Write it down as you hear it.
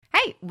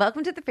Hey,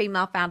 welcome to the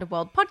Female Founder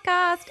World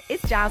podcast.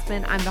 It's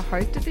Jasmine. I'm the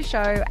host of the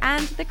show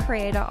and the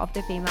creator of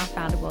the Female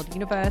Founder World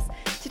universe.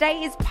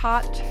 Today is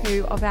part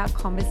 2 of our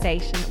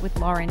conversation with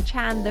Lauren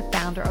Chan, the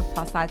founder of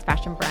plus-size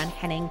fashion brand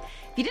Henning.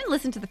 If you didn't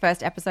listen to the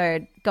first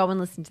episode, go and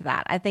listen to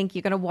that. I think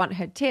you're going to want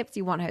her tips.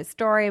 You want her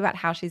story about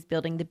how she's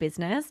building the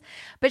business.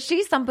 But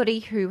she's somebody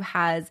who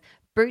has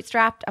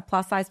bootstrapped a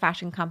plus-size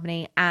fashion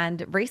company,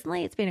 and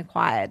recently it's been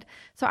acquired.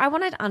 So I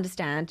wanted to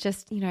understand,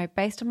 just,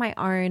 based on my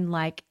own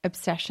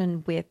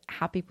obsession with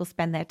how people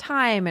spend their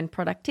time and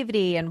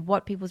productivity and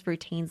what people's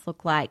routines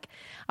look like.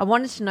 I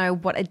wanted to know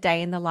what a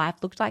day in the life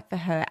looked like for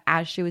her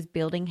as she was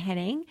building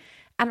Henning,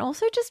 and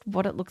also just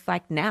what it looks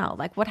like now.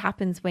 Like, what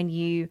happens when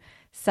you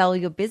sell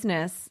your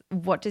business?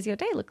 What does your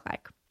day look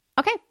like?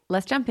 Okay,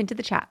 let's jump into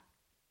the chat.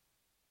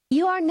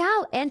 You are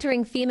now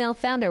entering Female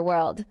Founder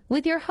World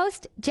with your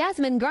host,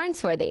 Jasmine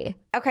Garnsworthy.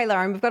 Okay,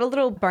 Lauren, we've got a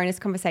little bonus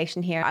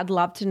conversation here. I'd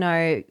love to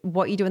know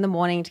what you do in the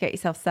morning to get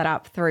yourself set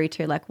up through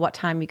to what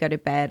time you go to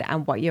bed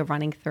and what you're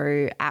running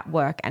through at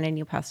work and in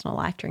your personal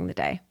life during the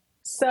day.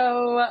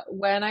 So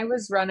when I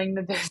was running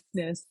the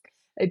business,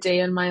 a day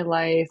in my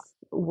life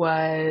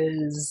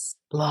was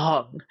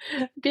long.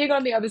 Being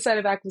on the other side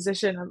of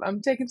acquisition, I'm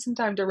taking some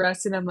time to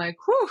rest, and I'm like,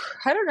 whew,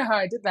 I don't know how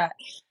I did that.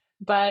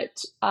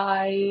 But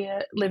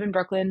I live in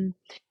Brooklyn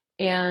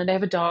and I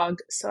have a dog.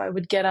 So I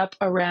would get up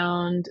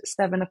around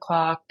 7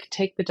 o'clock,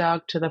 take the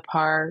dog to the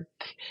park,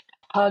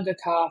 hug a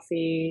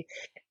coffee,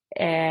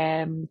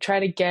 and try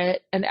to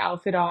get an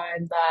outfit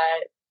on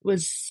that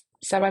was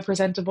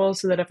semi-presentable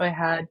so that if I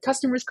had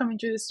customers coming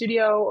through the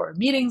studio or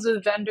meetings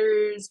with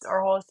vendors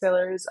or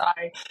wholesalers,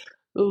 I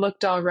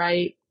looked all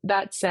right.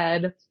 That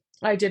said,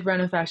 I did run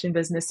a fashion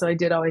business, so I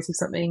did always have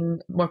something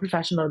more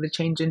professional to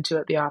change into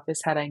at the office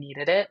had I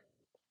needed it.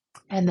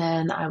 And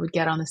then I would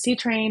get on the C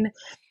train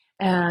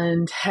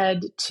and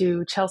head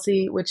to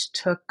Chelsea, which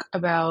took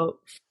about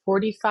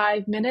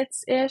 45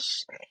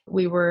 minutes-ish.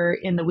 We were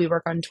in the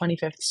WeWork on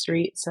 25th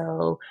Street,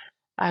 so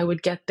I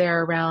would get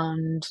there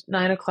around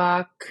 9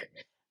 o'clock.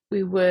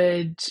 We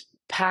would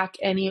pack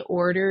any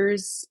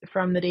orders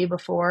from the day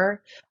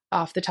before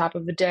off the top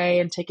of the day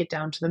and take it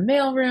down to the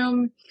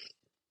mailroom.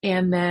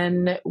 And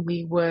then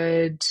we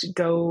would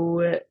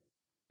go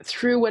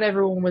through what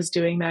everyone was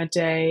doing that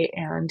day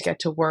and get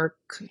to work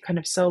kind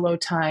of solo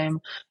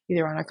time,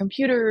 either on our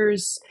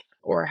computers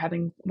or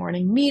having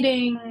morning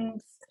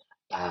meetings.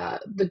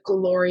 The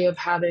glory of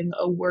having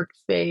a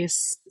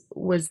workspace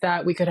was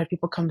that we could have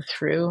people come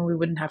through and we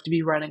wouldn't have to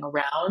be running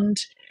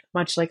around,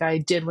 much like I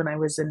did when I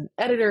was an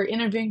editor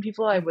interviewing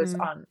people. I was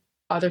on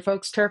other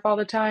folks' turf all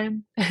the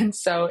time. And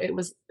so it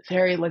was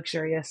very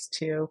luxurious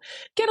to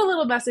get a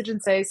little message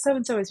and say,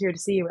 so-and-so is here to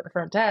see you at the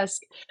front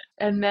desk.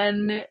 And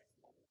then,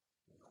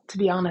 to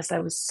be honest, I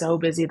was so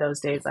busy those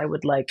days. I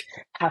would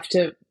have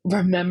to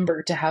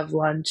remember to have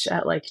lunch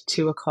at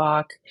 2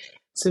 o'clock.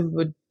 So we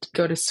would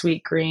go to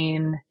Sweet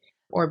Green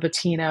or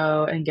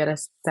Bettino and get a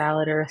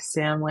salad or a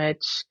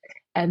sandwich.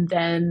 And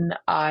then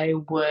I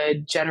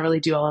would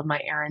generally do all of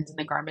my errands in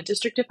the garment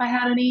district if I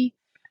had any,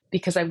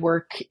 because I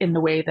work in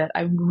the way that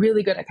I'm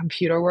really good at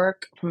computer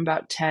work from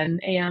about 10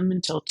 a.m.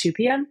 until 2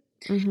 p.m.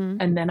 Mm-hmm.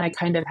 And then I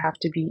kind of have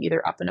to be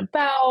either up and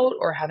about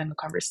or having a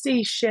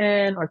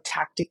conversation or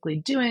tactically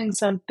doing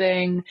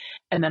something.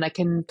 And then I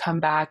can come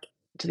back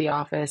to the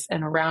office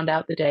and round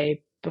out the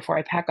day before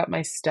I pack up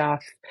my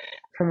stuff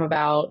from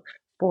about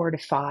 4 to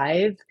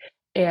 5.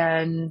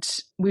 And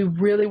we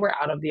really were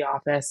out of the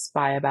office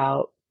by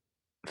about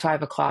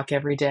 5 o'clock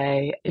every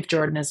day. If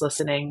Jordan is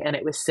listening and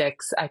it was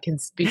 6, I can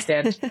be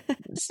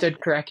stood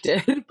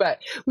corrected. But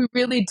we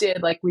really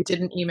did, we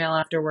didn't email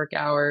after work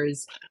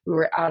hours. We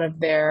were out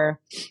of there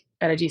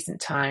at a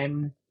decent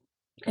time.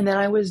 And then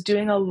I was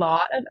doing a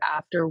lot of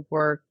after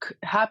work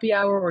happy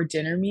hour or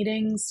dinner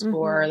meetings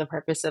for the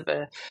purpose of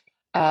a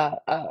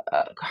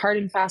hard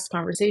and fast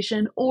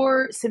conversation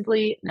or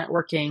simply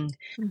networking,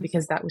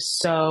 because that was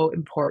so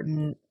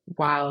important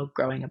while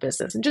growing a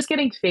business, and just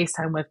getting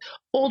FaceTime with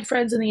old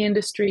friends in the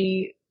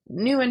industry,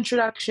 new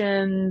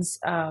introductions,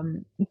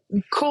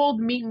 cold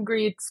meet and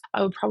greets.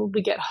 I would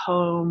probably get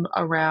home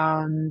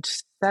around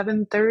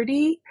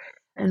 7:30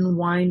 and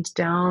wind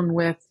down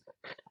with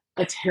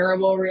a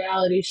terrible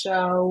reality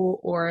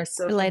show or a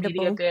social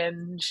media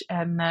binge,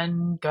 and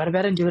then go to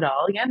bed and do it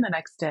all again the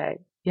next day.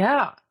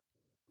 Yeah.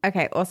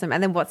 Okay, awesome.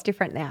 And then what's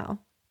different now?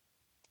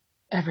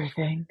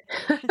 Everything.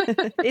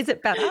 Is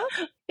it better?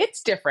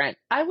 It's different.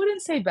 I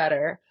wouldn't say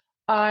better.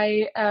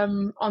 I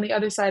am on the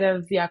other side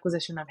of the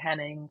acquisition of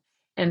Henning.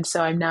 And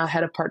so I'm now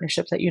head of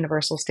partnerships at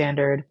Universal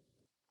Standard.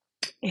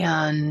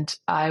 And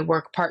I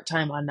work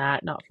part-time on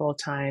that, not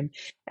full-time.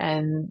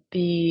 And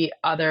the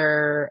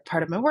other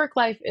part of my work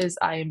life is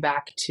I am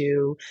back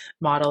to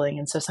modeling.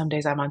 And so some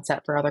days I'm on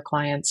set for other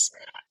clients,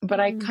 but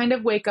I kind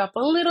of wake up a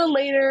little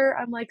later.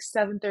 I'm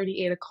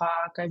 7:30, 8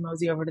 o'clock. I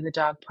mosey over to the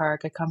dog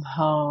park. I come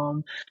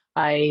home.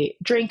 I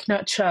drink,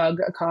 not chug,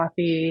 a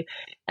coffee,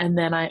 and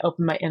then I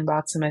open my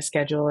inbox and my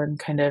schedule and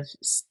kind of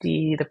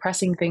see the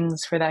pressing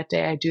things for that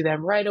day. I do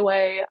them right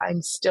away.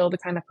 I'm still the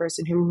kind of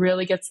person who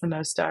really gets the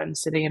most done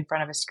sitting in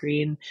front of a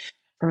screen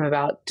from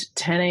about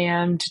 10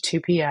 a.m. to 2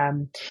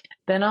 p.m.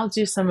 Then I'll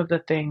do some of the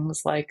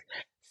things like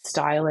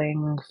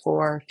styling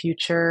for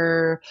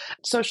future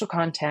social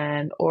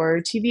content or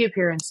TV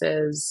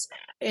appearances.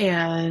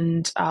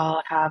 And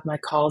I'll have my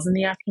calls in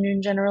the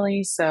afternoon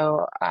generally.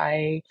 So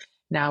I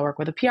now work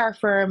with a PR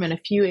firm and a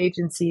few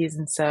agencies.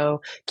 And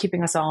so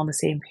keeping us all on the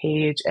same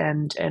page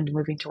and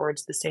moving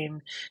towards the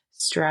same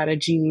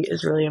strategy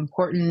is really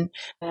important.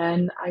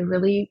 And I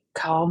really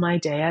call my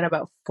day at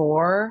about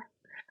 4.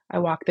 I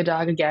walk the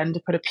dog again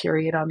to put a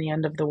period on the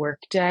end of the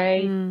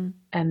workday. And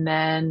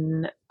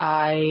then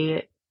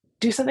I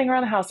do something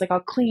around the house, like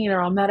I'll clean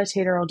or I'll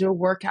meditate or I'll do a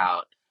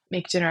workout,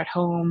 make dinner at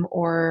home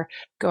or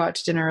go out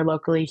to dinner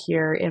locally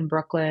here in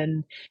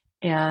Brooklyn.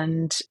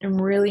 And I'm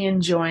really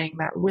enjoying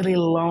that really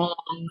long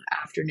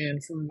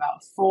afternoon from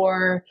about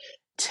 4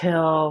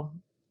 till,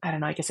 I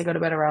don't know, I guess I go to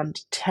bed around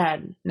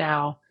 10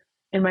 now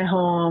in my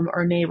home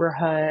or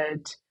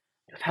neighborhood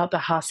without the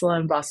hustle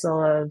and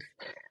bustle of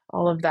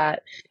all of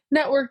that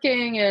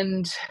networking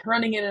and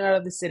running in and out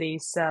of the city.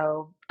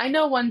 So I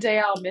know one day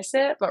I'll miss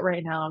it, but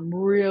right now I'm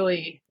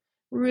really,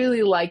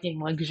 really liking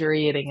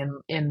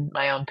luxuriating in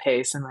my own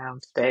pace and my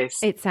own space.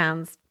 It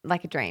sounds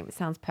like a dream. It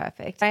sounds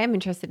perfect. I am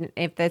interested in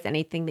if there's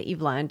anything that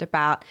you've learned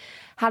about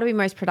how to be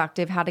most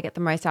productive, how to get the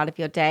most out of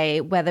your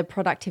day, whether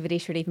productivity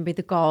should even be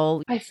the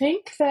goal. I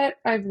think that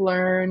I've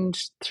learned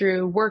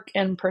through work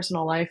and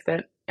personal life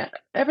that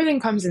everything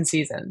comes in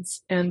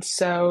seasons. And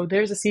so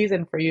there's a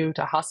season for you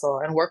to hustle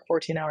and work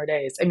 14-hour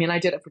days. I mean, I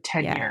did it for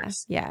 10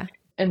 years. Yeah.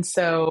 And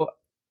so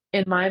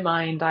in my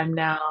mind, I'm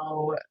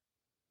now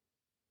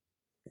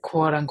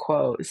quote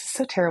unquote, this is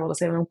so terrible to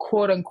say, I'm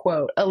quote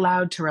unquote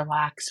allowed to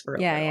relax for a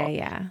little.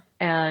 Yeah.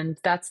 And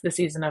that's the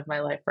season of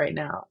my life right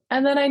now.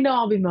 And then I know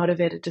I'll be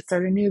motivated to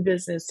start a new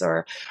business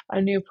or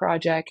a new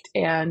project,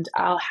 and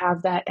I'll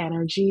have that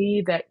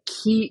energy that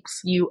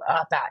keeps you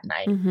up at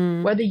night,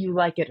 whether you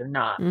like it or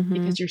not,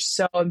 because you're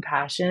so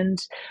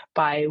impassioned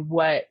by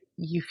what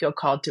you feel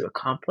called to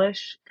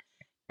accomplish.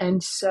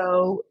 And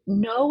so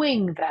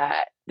knowing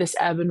that this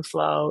ebb and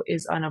flow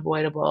is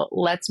unavoidable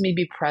lets me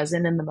be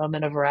present in the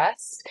moment of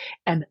rest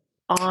and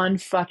on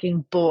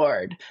fucking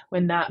board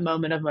when that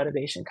moment of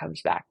motivation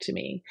comes back to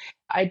me.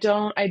 I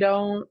don't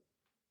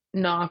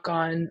knock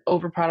on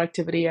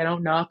overproductivity. I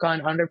don't knock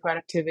on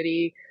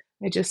underproductivity.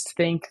 I just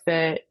think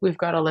that we've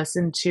got to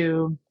listen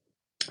to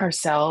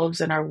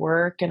ourselves and our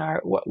work and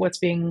what's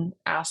being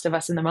asked of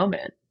us in the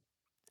moment.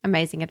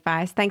 Amazing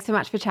advice. Thanks so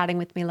much for chatting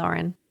with me,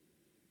 Lauren.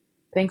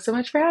 Thanks so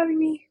much for having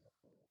me.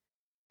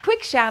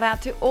 Quick shout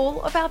out to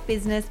all of our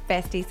Business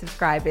Bestie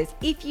subscribers.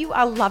 If you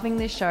are loving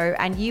this show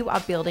and you are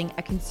building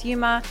a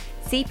consumer,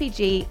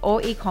 CPG,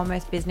 or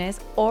e-commerce business,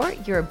 or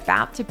you're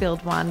about to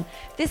build one,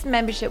 this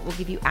membership will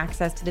give you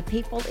access to the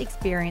people,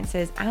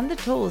 experiences, and the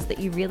tools that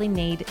you really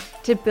need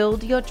to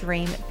build your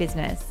dream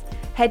business.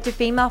 Head to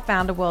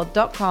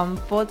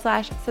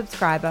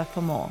femalefounderworld.com/subscriber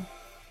for more.